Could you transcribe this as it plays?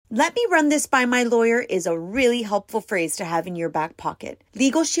"Let me run this by my lawyer" is a really helpful phrase to have in your back pocket.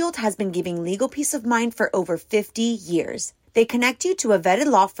 Legal Shield has been giving legal peace of mind for over 50 years. They connect you to a vetted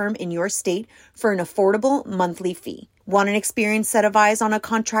law firm in your state for an affordable monthly fee. Want an experienced set of eyes on a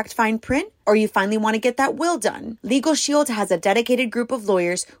contract fine print? Or you finally want to get that will done? Legal Shield has a dedicated group of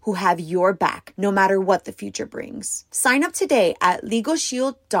lawyers who have your back, no matter what the future brings. Sign up today at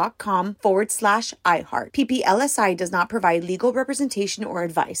LegalShield.com/iHeart. PPLSI does not provide legal representation or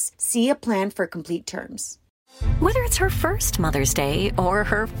advice. See a plan for complete terms. Whether it's her first Mother's Day or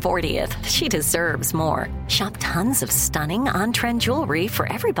her 40th, she deserves more. Shop tons of stunning on-trend jewelry for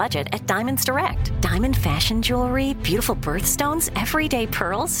every budget at Diamonds Direct. Diamond fashion jewelry, beautiful birthstones, everyday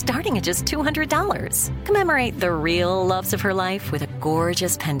pearls starting at just $200. Commemorate the real loves of her life with a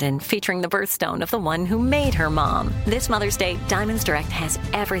gorgeous pendant featuring the birthstone of the one who made her mom. This Mother's Day, Diamonds Direct has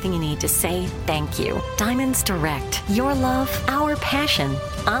everything you need to say thank you. Diamonds Direct. Your love, our passion.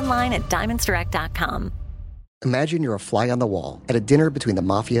 Online at diamondsdirect.com. Imagine you're a fly on the wall at a dinner between the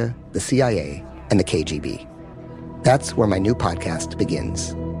Mafia, the CIA, and the KGB. That's where my new podcast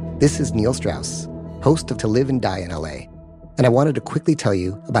begins. This is Neil Strauss, host of To Live and Die in LA, and I wanted to quickly tell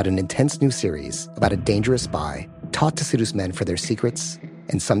you about an intense new series about a dangerous spy taught to seduce men for their secrets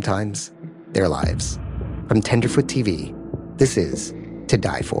and sometimes their lives. From Tenderfoot TV, this is To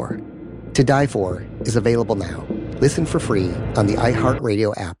Die For. To Die For is available now. Listen for free on the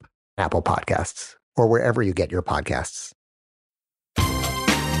iHeartRadio app, Apple Podcasts, or wherever you get your podcasts.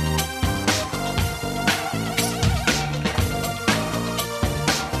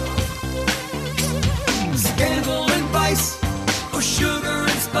 Scandal and vice, or sugar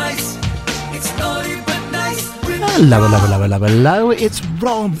and spice. It's naughty but nice. Hello. It's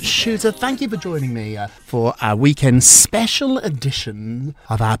Rob Shuter. Thank you for joining me for our weekend special edition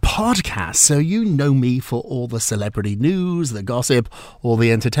of our podcast. So you know me for all the celebrity news, the gossip, all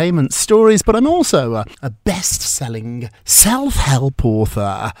the entertainment stories, but I'm also a best-selling self-help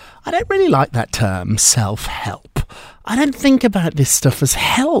author. I don't really like that term, self-help. I don't think about this stuff as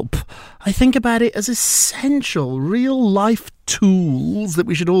help. I think about it as essential, real-life tools that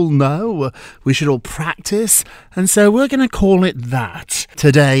we should all know, we should all practice, and so we're going to call it that.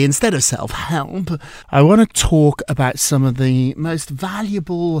 Today, instead of self-help, I want to talk about some of the most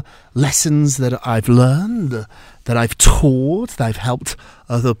valuable lessons that I've learned, that I've taught, that I've helped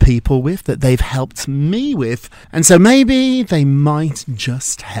other people with, that they've helped me with, and so maybe they might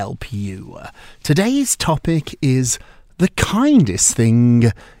just help you. Today's topic is the kindest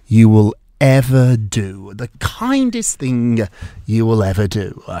thing you will ever do. The kindest thing you will ever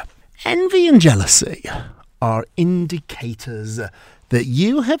do. Envy and jealousy are indicators that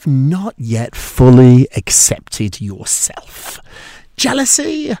you have not yet fully accepted yourself.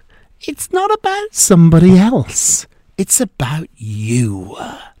 Jealousy, it's not about somebody else. It's about you.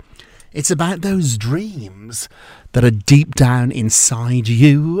 It's about those dreams that are deep down inside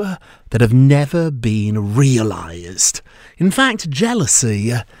you that have never been realized. In fact,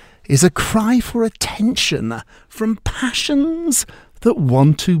 jealousy is a cry for attention from passions that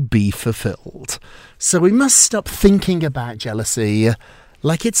want to be fulfilled. So we must stop thinking about jealousy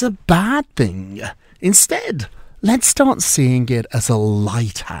like it's a bad thing. Instead, let's start seeing it as a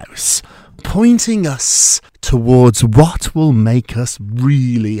lighthouse, pointing us towards what will make us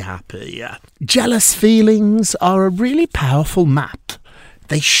really happy. Jealous feelings are a really powerful map.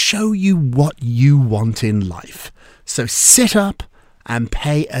 They show you what you want in life. So sit up and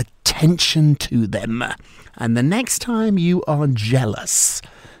pay attention to them. And the next time you are jealous,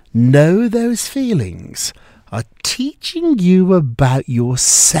 know those feelings are teaching you about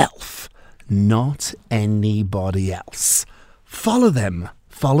yourself, not anybody else. Follow them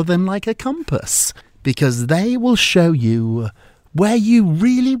like a compass, because they will show you where you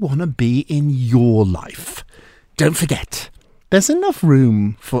really want to be in your life. Don't forget, there's enough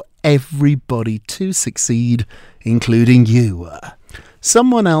room for everybody to succeed, including you.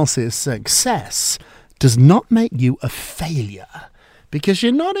 Someone else's success does not make you a failure, because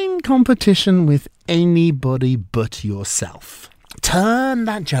you're not in competition with anybody but yourself. Turn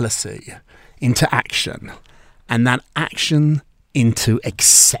that jealousy into action, and that action into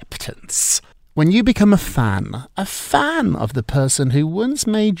acceptance. When you become a fan of the person who once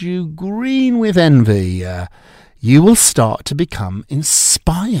made you green with envy, you will start to become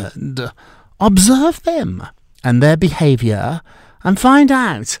inspired. Observe them and their behaviour and find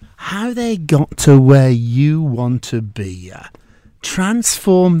out how they got to where you want to be.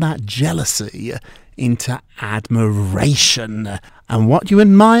 Transform that jealousy into admiration, and what you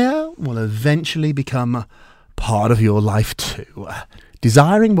admire will eventually become part of your life too.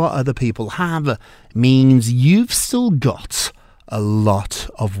 Desiring what other people have means you've still got a lot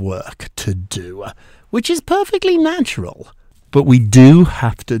of work to do, which is perfectly natural. But we do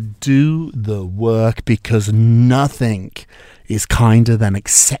have to do the work because nothing is kinder than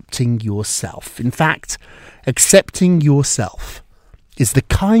accepting yourself. In fact, accepting yourself is the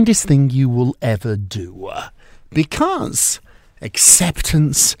kindest thing you will ever do, because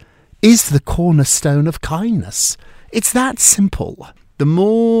acceptance is the cornerstone of kindness. It's that simple. The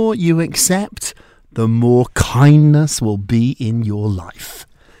more you accept, the more kindness will be in your life.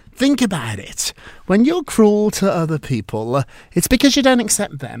 Think about it. When you're cruel to other people, it's because you don't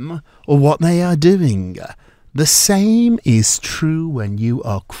accept them or what they are doing. The same is true when you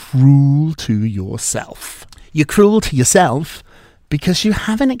are cruel to yourself. You're cruel to yourself because you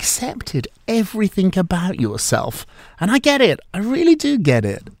haven't accepted everything about yourself. And I get it. I really do get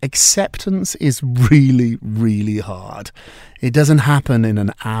it. Acceptance is really, really hard. It doesn't happen in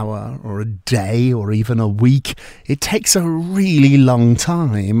an hour or a day or even a week. It takes a really long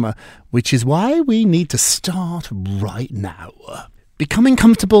time, which is why we need to start right now. Becoming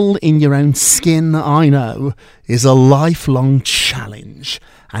comfortable in your own skin, I know, is a lifelong challenge,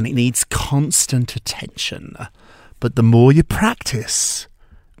 and it needs constant attention. But the more you practice,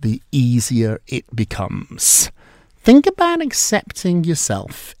 the easier it becomes. Think about accepting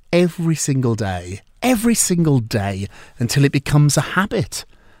yourself every single day, until it becomes a habit.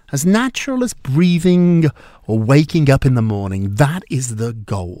 As natural as breathing or waking up in the morning, that is the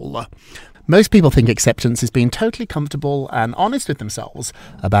goal. Most people think acceptance is being totally comfortable and honest with themselves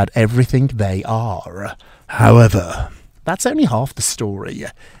about everything they are. However, that's only half the story.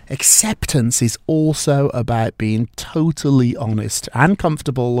 Acceptance is also about being totally honest and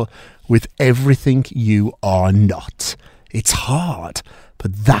comfortable with everything you are not. It's hard,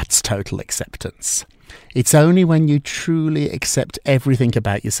 but that's total acceptance. It's only when you truly accept everything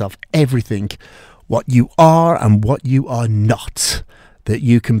about yourself, everything, what you are and what you are not, that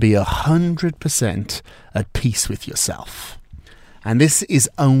you can be 100% at peace with yourself. And this is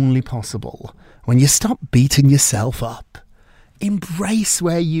only possible when you stop beating yourself up. Embrace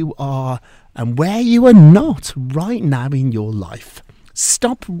where you are and where you are not right now in your life.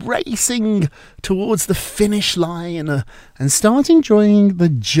 Stop racing towards the finish line and start enjoying the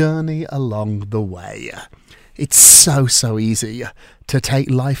journey along the way. It's so easy to take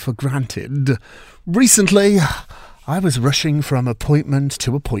life for granted. Recently, I was rushing from appointment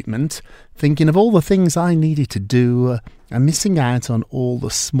to appointment, thinking of all the things I needed to do and missing out on all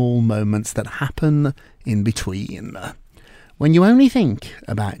the small moments that happen in between. When you only think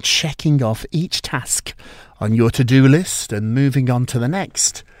about checking off each task on your to-do list and moving on to the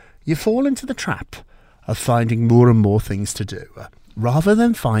next, you fall into the trap of finding more and more things to do, rather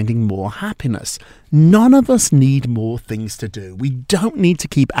than finding more happiness. None of us need more things to do. We don't need to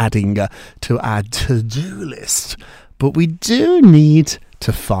keep adding to our to-do list, but we do need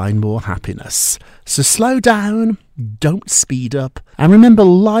to find more happiness. So slow down, don't speed up, and remember,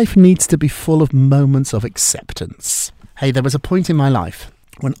 life needs to be full of moments of acceptance. Hey, there was a point in my life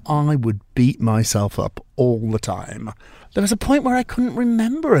when I would beat myself up all the time. There was a point where I couldn't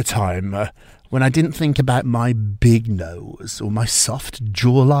remember a time when I didn't think about my big nose or my soft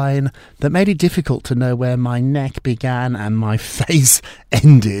jawline that made it difficult to know where my neck began and my face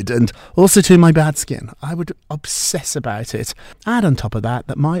ended, and also to my bad skin. I would obsess about it. Add on top of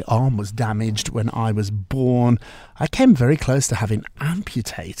that my arm was damaged when I was born. I came very close to having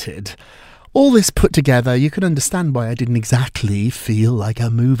amputated. All this put together, you can understand why I didn't exactly feel like a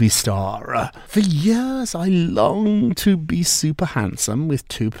movie star. For years, I longed to be super handsome with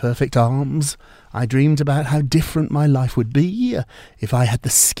 2 perfect arms. I dreamed about how different my life would be if I had the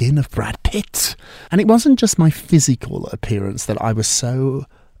skin of Brad Pitt. And it wasn't just my physical appearance that I was so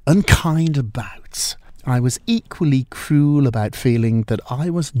unkind about. I was equally cruel about feeling that I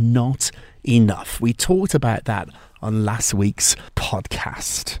was not enough. We talked about that on last week's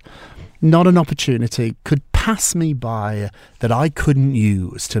podcast. Not an opportunity could pass me by that I couldn't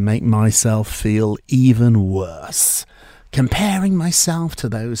use to make myself feel even worse. Comparing myself to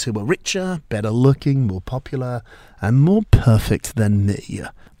those who were richer, better looking, more popular, and more perfect than me.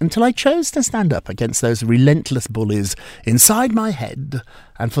 Until I chose to stand up against those relentless bullies inside my head,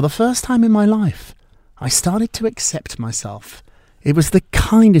 and for the first time in my life, I started to accept myself. It was the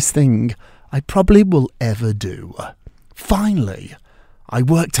kindest thing I probably will ever do. Finally, I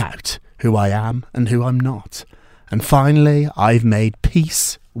worked out who I am and who I'm not. And finally, I've made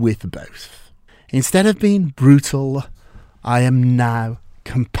peace with both. Instead of being brutal, I am now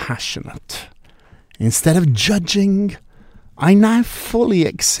compassionate. Instead of judging, I now fully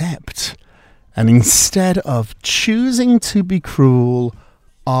accept. And instead of choosing to be cruel,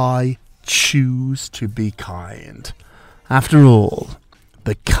 I choose to be kind. After all,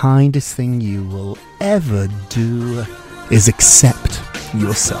 the kindest thing you will ever do is accept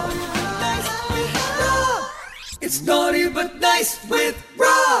yourself. It's naughty but nice with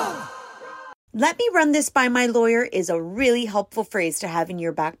Rob. Let me run this by my lawyer is a really helpful phrase to have in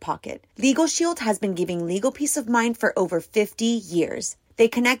your back pocket. Legal Shield has been giving legal peace of mind for over 50 years. They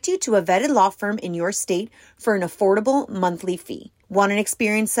connect you to a vetted law firm in your state for an affordable monthly fee. Want an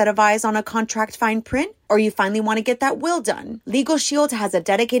experienced set of eyes on a contract fine print? Or you finally want to get that will done? Legal Shield has a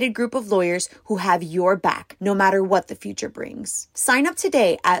dedicated group of lawyers who have your back, no matter what the future brings. Sign up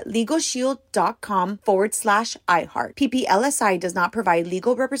today at LegalShield.com/iHeart. PPLSI does not provide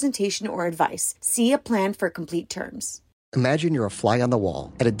legal representation or advice. See a plan for complete terms. Imagine you're a fly on the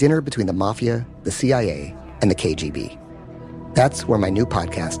wall at a dinner between the mafia, the CIA, and the KGB. That's where my new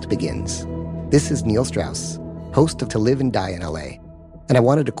podcast begins. This is Neil Strauss, host of To Live and Die in LA. And I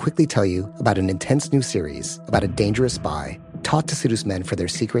wanted to quickly tell you about an intense new series about a dangerous spy taught to seduce men for their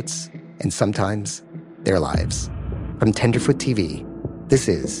secrets and sometimes their lives. From Tenderfoot TV, this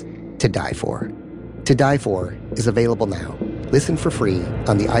is To Die For. To Die For is available now. Listen for free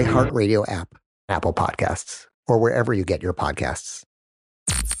on the iHeartRadio app, Apple Podcasts, or wherever you get your podcasts.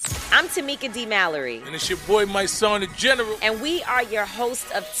 I'm Tamika D. Mallory. And it's your boy, my son, the General. And we are your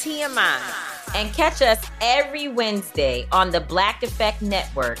hosts of TMI. And catch us every Wednesday on the Black Effect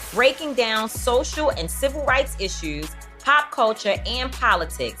Network, breaking down social and civil rights issues, pop culture, and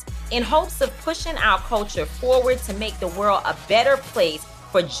politics in hopes of pushing our culture forward to make the world a better place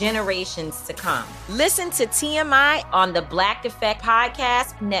for generations to come. Listen to TMI on the Black Effect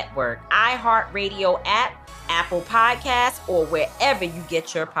Podcast Network, iHeartRadio app, Apple Podcasts, or wherever you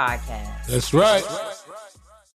get your podcasts. That's right.